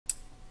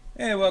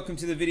Hey, welcome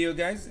to the video,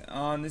 guys.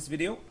 On this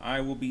video, I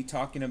will be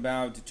talking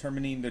about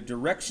determining the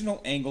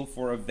directional angle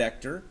for a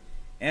vector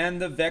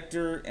and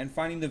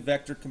finding the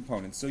vector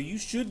components. So you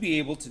should be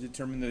able to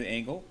determine the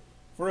angle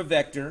for a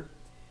vector,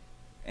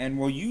 and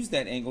we'll use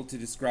that angle to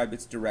describe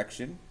its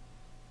direction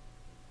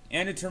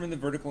and determine the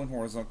vertical and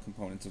horizontal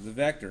components of the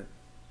vector.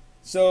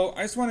 So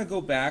I just want to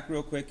go back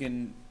real quick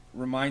and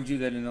remind you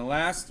that in the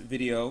last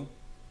video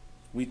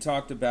we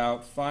talked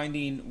about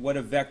finding what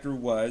a vector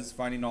was,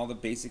 finding all the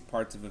basic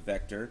parts of a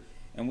vector,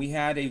 and we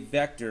had a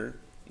vector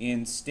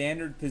in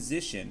standard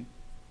position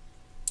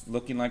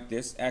looking like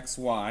this, x,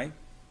 y.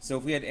 So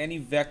if we had any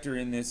vector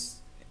in this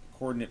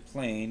coordinate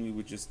plane, we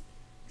would just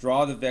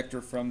draw the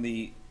vector from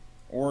the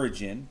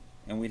origin,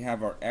 and we'd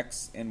have our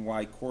x and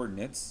y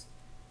coordinates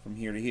from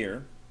here to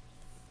here.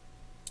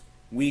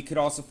 We could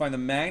also find the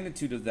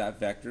magnitude of that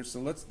vector, so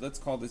let's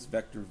call this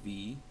vector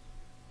v.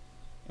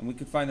 And we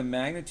could find the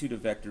magnitude of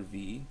vector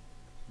v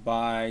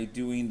by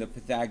doing the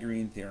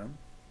Pythagorean theorem.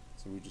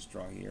 So we just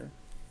draw here.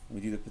 And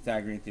we do the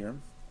Pythagorean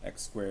theorem,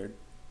 x squared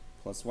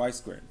plus y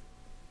squared.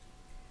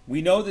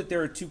 We know that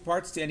there are two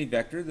parts to any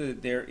vector.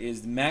 There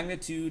is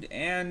magnitude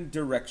and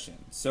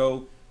direction.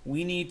 So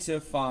we need to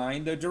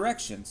find the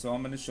direction. So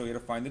I'm going to show you how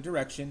to find the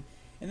direction.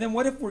 And then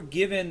what if we're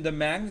given the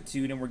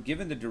magnitude and we're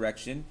given the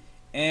direction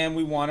and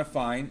we want to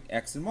find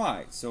x and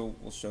y? So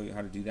we'll show you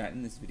how to do that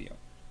in this video.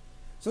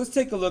 So let's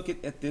take a look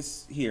at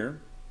this here.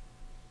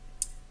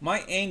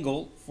 My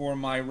angle for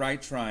my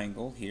right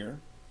triangle here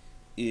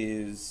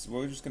is, well,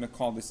 we're just going to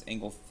call this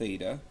angle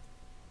theta.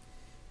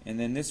 And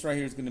then this right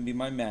here is going to be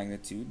my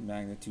magnitude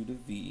of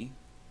v.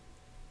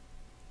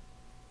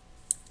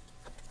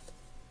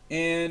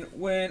 And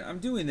when I'm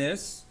doing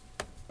this,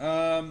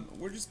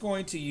 we're just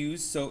going to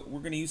use,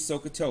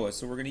 SOHCAHTOA.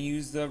 So we're going to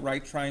use the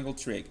right triangle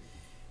trig.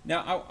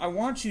 Now I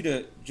want you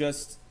to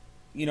just,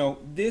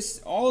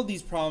 all of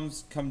these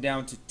problems come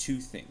down to two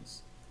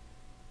things.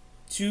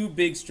 Two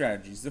big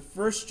strategies. The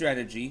first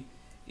strategy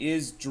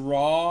is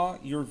draw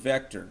your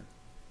vector.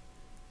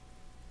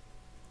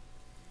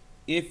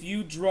 If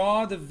you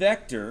draw the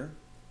vector,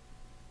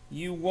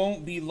 you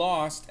won't be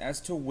lost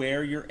as to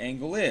where your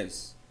angle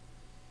is.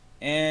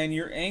 And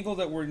your angle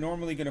that we're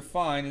normally going to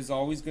find is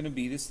always going to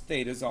be, this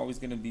theta is always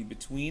going to be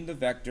between the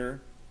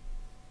vector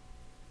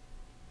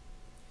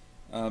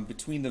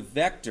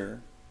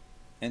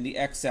and the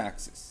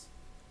x-axis.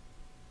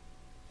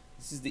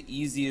 This is the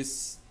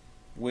easiest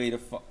way to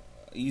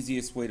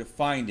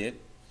find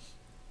it,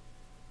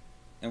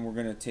 and we're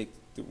going to take.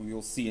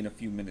 We'll see in a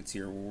few minutes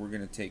here. We're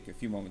going to take a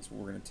few moments.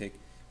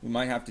 We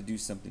might have to do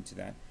something to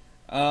that,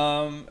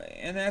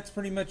 and that's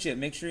pretty much it.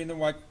 Make sure you're in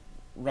the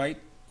right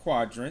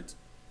quadrant.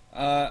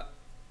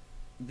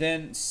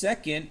 Then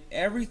second,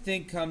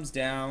 everything comes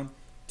down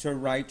to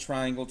right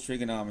triangle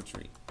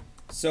trigonometry.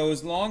 So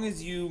as long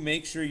as you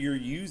make sure you're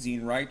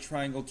using right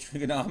triangle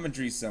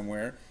trigonometry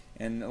somewhere,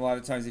 and a lot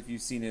of times if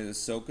you've seen it as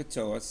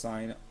SOHCAHTOA,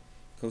 sine,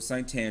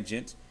 cosine,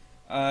 tangent,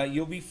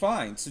 you'll be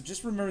fine. So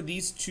just remember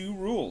these two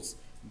rules.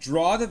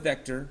 Draw the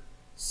vector,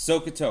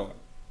 SOHCAHTOA.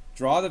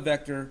 Draw the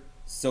vector,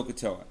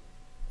 SOHCAHTOA.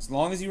 As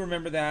long as you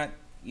remember that,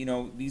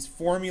 these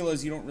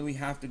formulas, you don't really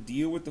have to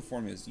deal with the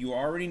formulas. You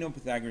already know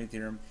Pythagorean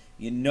theorem.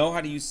 You know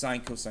how to use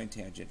sine, cosine,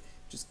 tangent.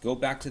 Just go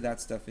back to that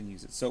stuff and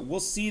use it. So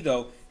we'll see,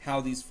 though, how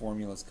these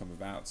formulas come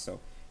about. So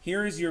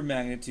here is your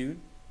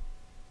magnitude.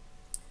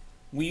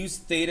 We use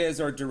theta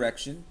as our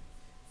direction.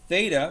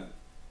 Theta,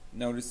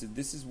 notice that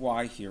this is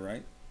y here,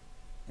 right?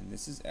 And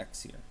this is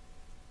x here.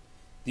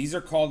 These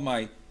are called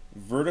my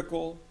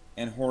vertical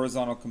and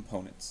horizontal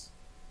components.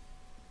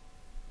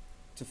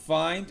 To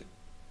find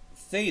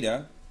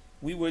theta,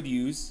 we would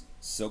use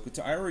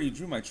SOHCAHTOA. I already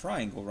drew my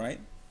triangle,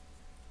 right?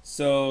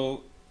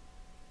 So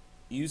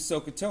use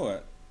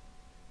SOHCAHTOA.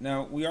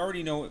 Now we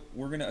already know.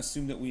 We're going to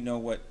assume that we know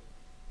what.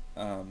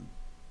 We're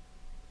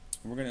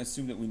going to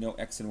assume that we know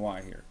x and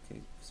y here,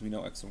 okay? Because we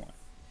know x and y.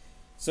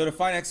 So to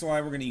find x and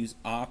y, we're going to use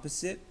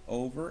opposite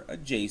over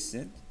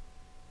adjacent.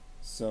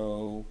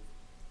 So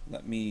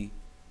let me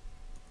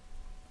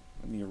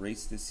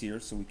erase this here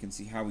so we can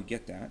see how we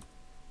get that.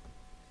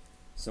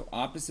 So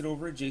opposite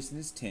over adjacent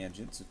is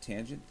tangent. So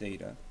tangent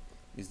theta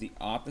is the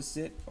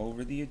opposite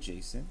over the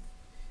adjacent.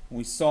 When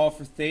we solve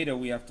for theta,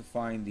 we have to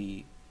find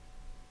the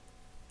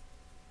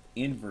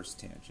inverse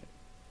tangent.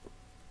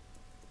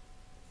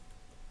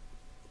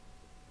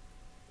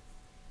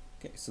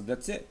 Okay, so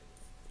that's it.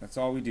 That's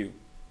all we do.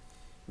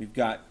 We've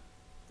got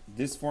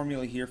this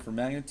formula here for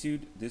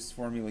magnitude, this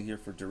formula here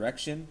for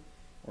direction,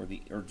 or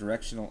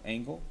directional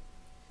angle.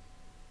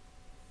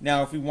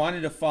 Now, if we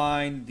wanted to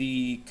find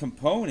the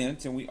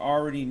component, and we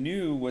already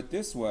knew what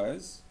this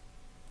was,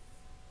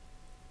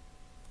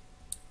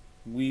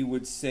 we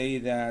would say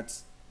that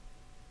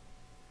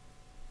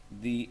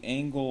the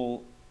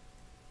angle,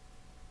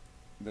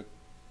 the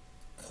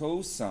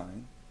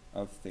cosine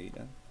of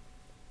theta,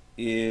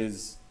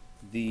 is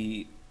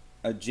the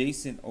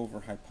adjacent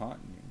over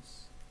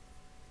hypotenuse.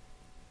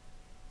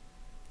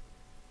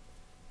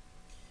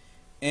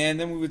 And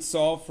then we would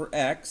solve for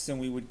x, and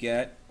we would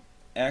get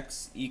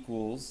x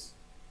equals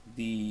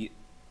the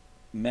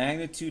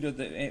magnitude of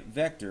the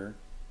vector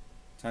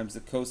times the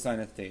cosine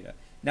of theta.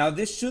 Now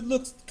this should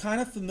look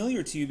kind of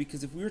familiar to you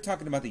because if we were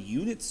talking about the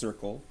unit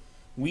circle,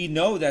 we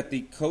know that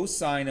the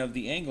cosine of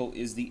the angle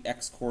is the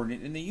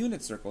x-coordinate in the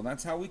unit circle. And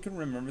that's how we can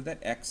remember that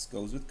x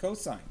goes with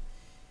cosine.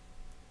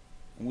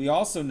 And we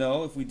also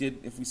know if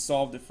we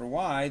solved it for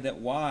y, that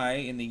y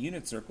in the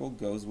unit circle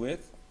goes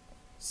with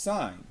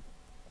sine.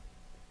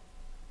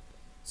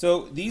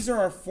 So these are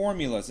our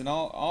formulas, and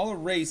I'll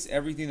erase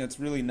everything that's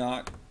really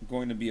not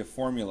going to be a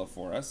formula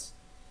for us.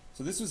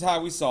 So this was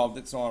how we solved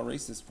it, so I'll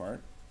erase this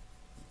part.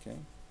 Okay.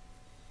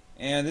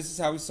 And this is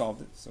how we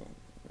solved it, so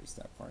erase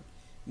that part.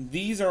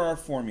 These are our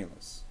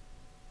formulas.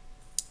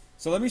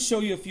 So let me show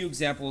you a few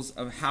examples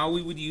of how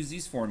we would use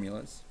these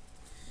formulas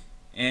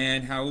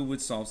and how we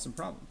would solve some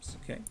problems.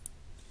 Okay.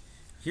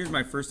 Here's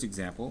my first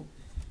example.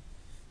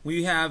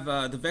 We have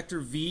the vector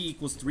v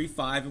equals 3,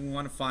 5, and we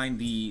want to find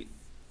the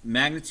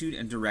magnitude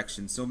and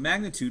direction. So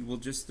magnitude, we'll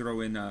just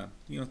throw in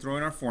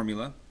our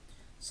formula.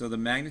 So the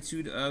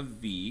magnitude of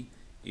v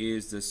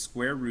is the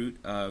square root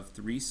of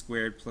 3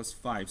 squared plus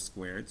 5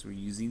 squared. So we're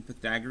using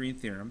Pythagorean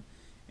theorem,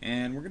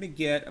 and we're going to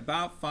get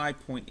about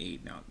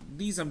 5.8. Now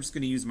these I'm just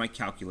going to use my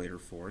calculator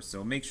for,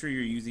 so make sure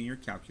you're using your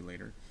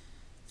calculator.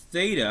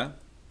 Theta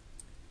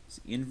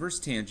is inverse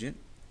tangent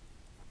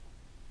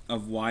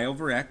of y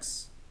over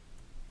x,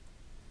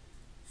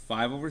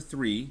 5 over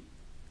 3.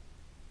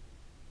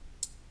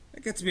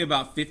 That gets me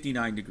about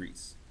 59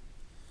 degrees.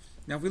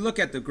 Now if we look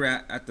at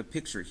the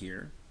picture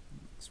here,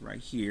 it's right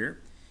here.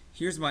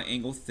 Here's my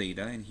angle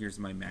theta, and here's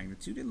my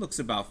magnitude. It looks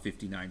about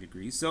 59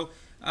 degrees, so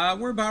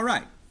we're about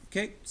right.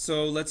 Okay,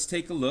 so let's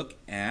take a look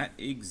at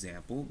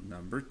example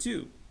number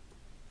 2.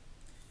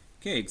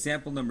 Okay,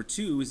 example number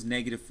 2 is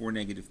 -4,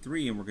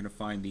 -3, and we're going to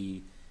find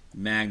the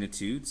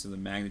magnitude. So the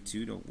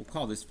magnitude, we'll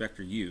call this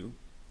vector u.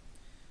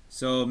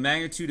 So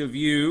magnitude of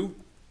u,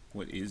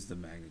 what is the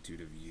magnitude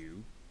of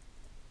u?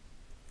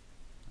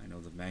 I know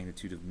the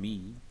magnitude of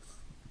me.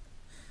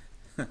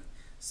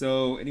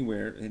 So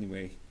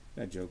anyway,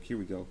 that joke. Here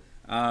we go.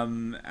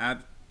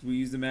 We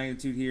use the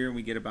magnitude here, and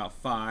we get about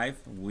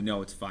 5. We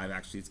know it's 5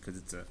 actually. It's because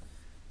it's a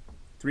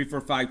 3,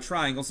 4, 5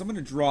 triangle. So I'm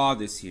going to draw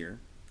this here.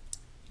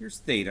 Here's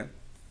theta.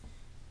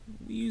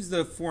 We use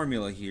the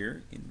formula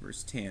here,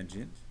 inverse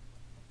tangent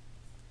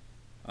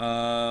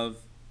of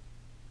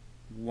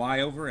y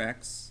over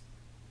x.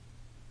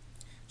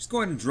 Just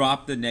go ahead and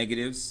drop the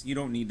negatives. You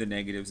don't need the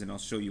negatives, and I'll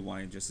show you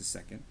why in just a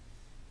second.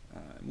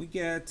 We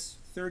get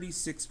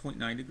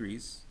 36.9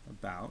 degrees,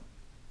 about.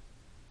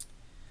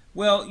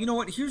 Well, you know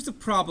what? Here's the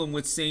problem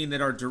with saying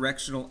that our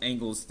directional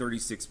angle is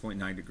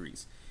 36.9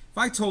 degrees. If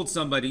I told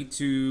somebody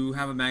to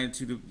have a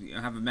magnitude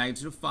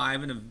of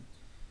 5 and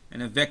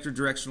a vector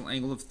directional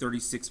angle of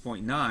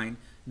 36.9,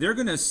 they're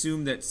going to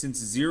assume that since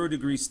 0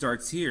 degrees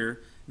starts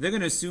here, they're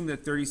going to assume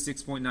that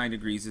 36.9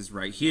 degrees is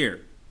right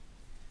here.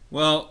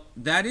 Well,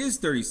 that is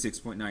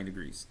 36.9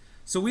 degrees.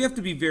 So we have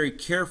to be very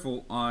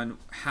careful on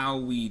how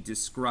we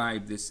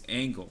describe this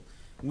angle.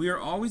 We are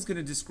always going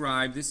to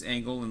describe this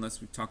angle,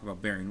 unless we talk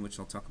about bearing, which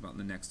I'll talk about in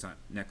the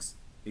next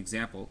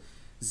example.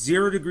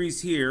 0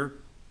 degrees here,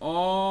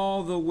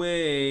 all the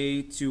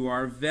way to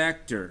our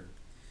vector.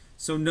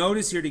 So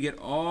notice here, to get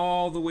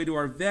all the way to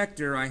our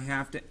vector, I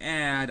have to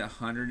add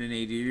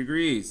 180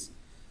 degrees.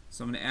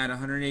 So I'm going to add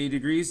 180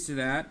 degrees to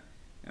that.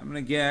 I'm going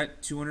to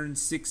get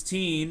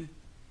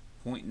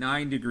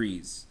 216.9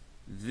 degrees.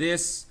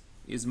 This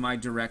is my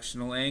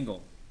directional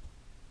angle.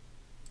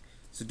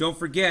 So don't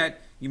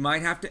forget, you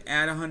might have to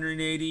add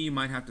 180, you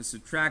might have to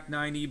subtract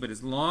 90, but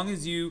as long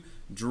as you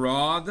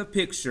draw the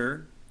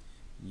picture,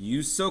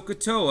 use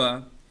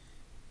SOHCAHTOA,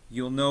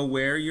 you'll know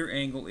where your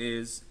angle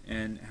is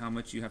and how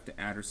much you have to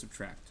add or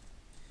subtract.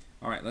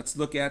 All right, let's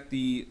look at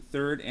the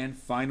third and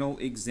final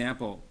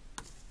example.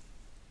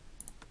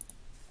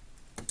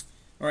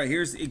 All right,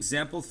 here's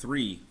example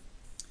 3.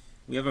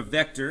 We have a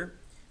vector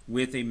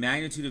with a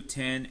magnitude of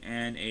 10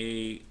 and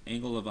an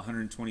angle of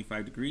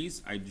 125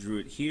 degrees. I drew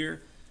it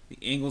here. The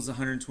angle is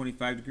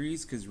 125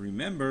 degrees because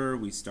remember,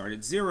 we start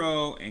at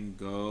 0 and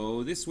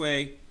go this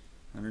way,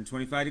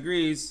 125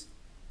 degrees.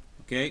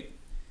 Okay,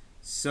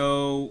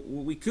 so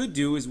what we could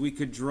do is we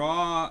could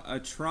draw a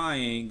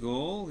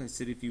triangle. I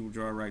said if you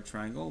draw a right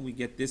triangle, we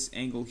get this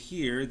angle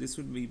here. This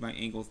would be my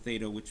angle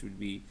theta, which would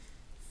be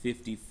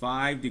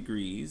 55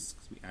 degrees,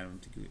 because we add them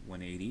to get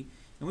 180.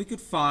 And we could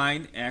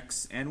find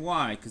x and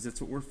y, because that's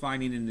what we're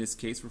finding in this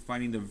case. We're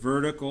finding the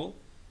vertical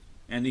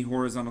and the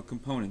horizontal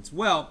components.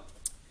 Well,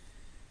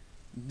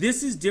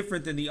 this is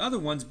different than the other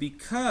ones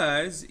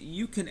because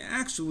you can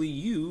actually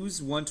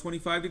use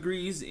 125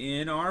 degrees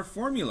in our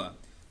formula.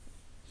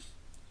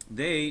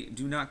 They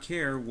do not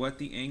care what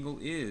the angle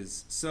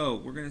is. So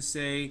we're going to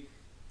say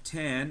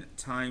 10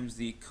 times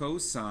the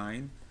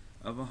cosine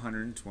of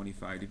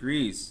 125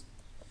 degrees.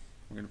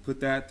 We're going to put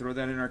that, throw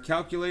that in our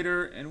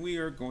calculator, and we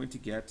are going to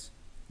get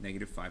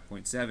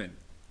 -5.7.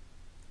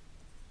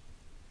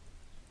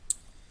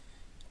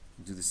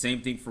 Do the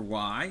same thing for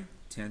y,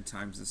 10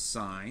 times the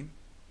sine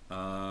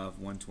of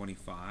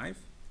 125,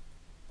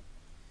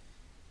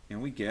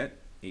 and we get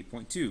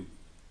 8.2.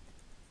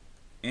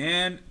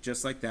 And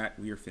just like that,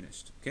 we are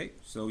finished. Okay,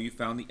 so you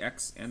found the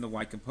x and the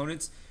y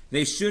components.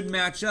 They should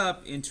match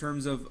up in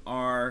terms of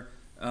our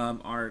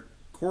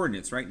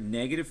coordinates, right?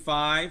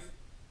 -5.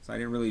 So I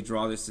didn't really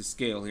draw this to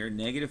scale here.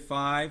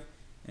 -5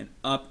 and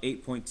up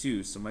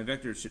 8.2. So my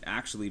vector should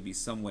actually be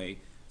somewhere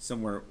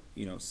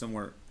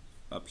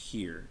up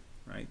here,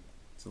 right?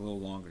 It's a little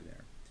longer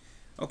there.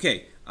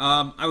 Okay,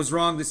 I was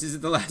wrong. This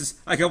isn't the last.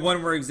 I got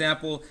one more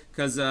example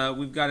because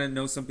we've got to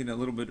know something a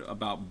little bit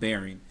about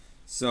bearing.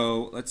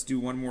 So let's do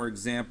one more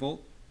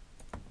example.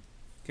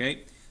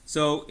 Okay,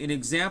 so in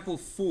example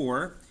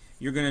 4,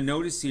 you're going to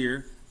notice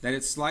here that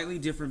it's slightly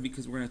different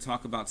because we're going to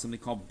talk about something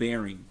called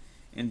bearing.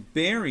 And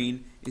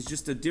bearing is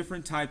just a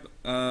different type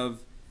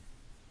of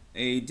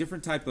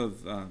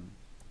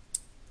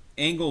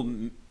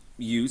angle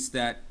use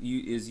that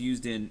is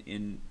used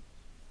in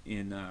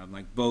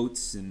like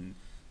boats and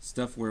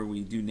stuff where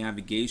we do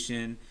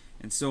navigation.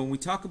 And so when we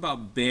talk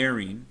about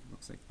bearing, it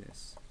looks like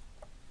this.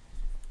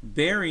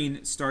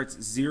 Bearing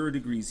starts 0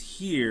 degrees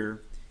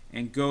here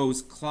and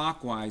goes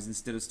clockwise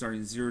instead of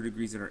starting 0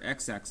 degrees at our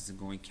x-axis and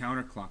going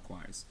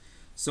counterclockwise.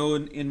 So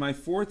in my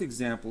fourth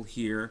example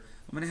here,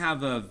 I'm going to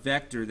have a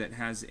vector that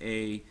has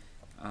a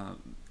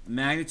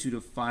magnitude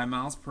of 5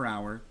 miles per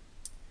hour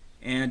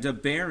and a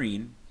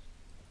bearing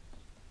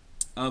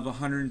of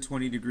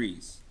 120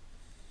 degrees.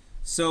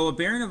 So a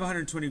bearing of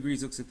 120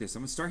 degrees looks like this.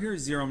 I'm going to start here at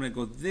 0. I'm going to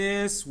go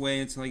this way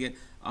until I get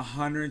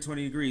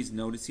 120 degrees.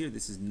 Notice here,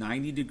 this is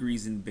 90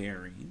 degrees in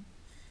bearing.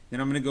 Then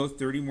I'm going to go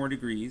 30 more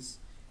degrees,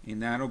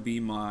 and that'll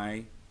be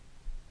my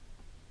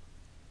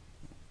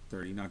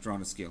 30, not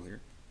drawing a scale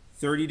here.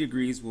 30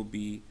 degrees will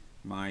be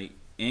my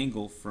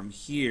angle from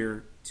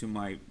here to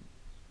my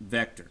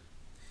vector.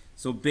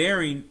 So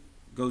bearing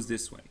goes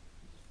this way.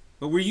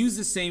 But we use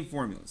the same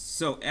formulas.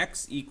 So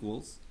x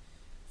equals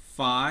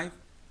 5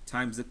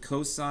 times the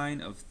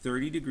cosine of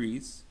 30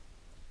 degrees,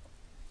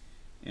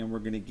 and we're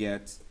going to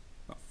get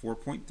about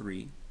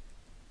 4.3.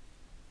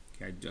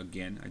 Okay,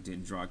 again, I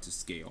didn't draw it to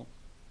scale.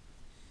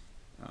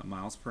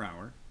 Miles per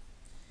hour.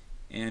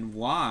 And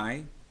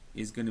y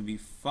is going to be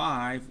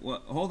 5.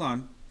 Well, hold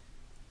on.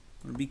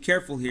 I'm going to be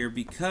careful here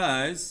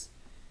because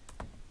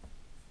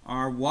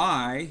our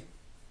y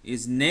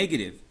is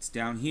negative. It's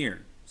down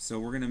here. So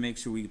we're going to make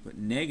sure we put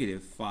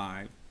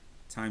 -5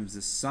 times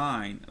the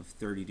sine of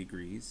 30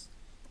 degrees.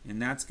 And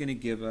that's going to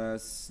give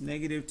us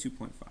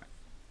 -2.5.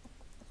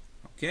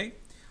 Okay?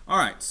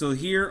 Alright, so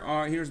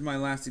here's my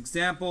last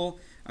example.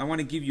 I want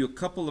to give you a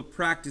couple of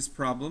practice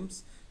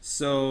problems.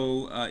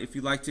 So if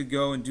you'd like to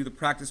go and do the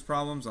practice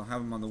problems, I'll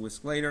have them on the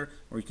whisk later,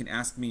 or you can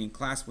ask me in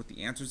class what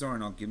the answers are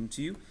and I'll give them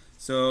to you.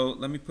 So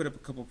let me put up a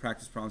couple of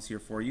practice problems here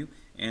for you,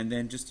 and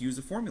then just use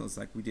the formulas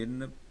like we did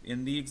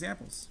in the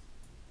examples.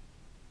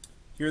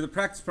 Here are the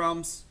practice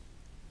problems.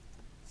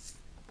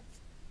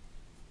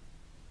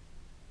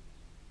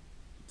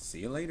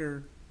 See you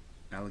later,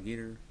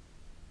 alligator.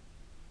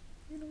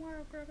 In a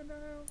wild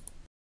crocodile.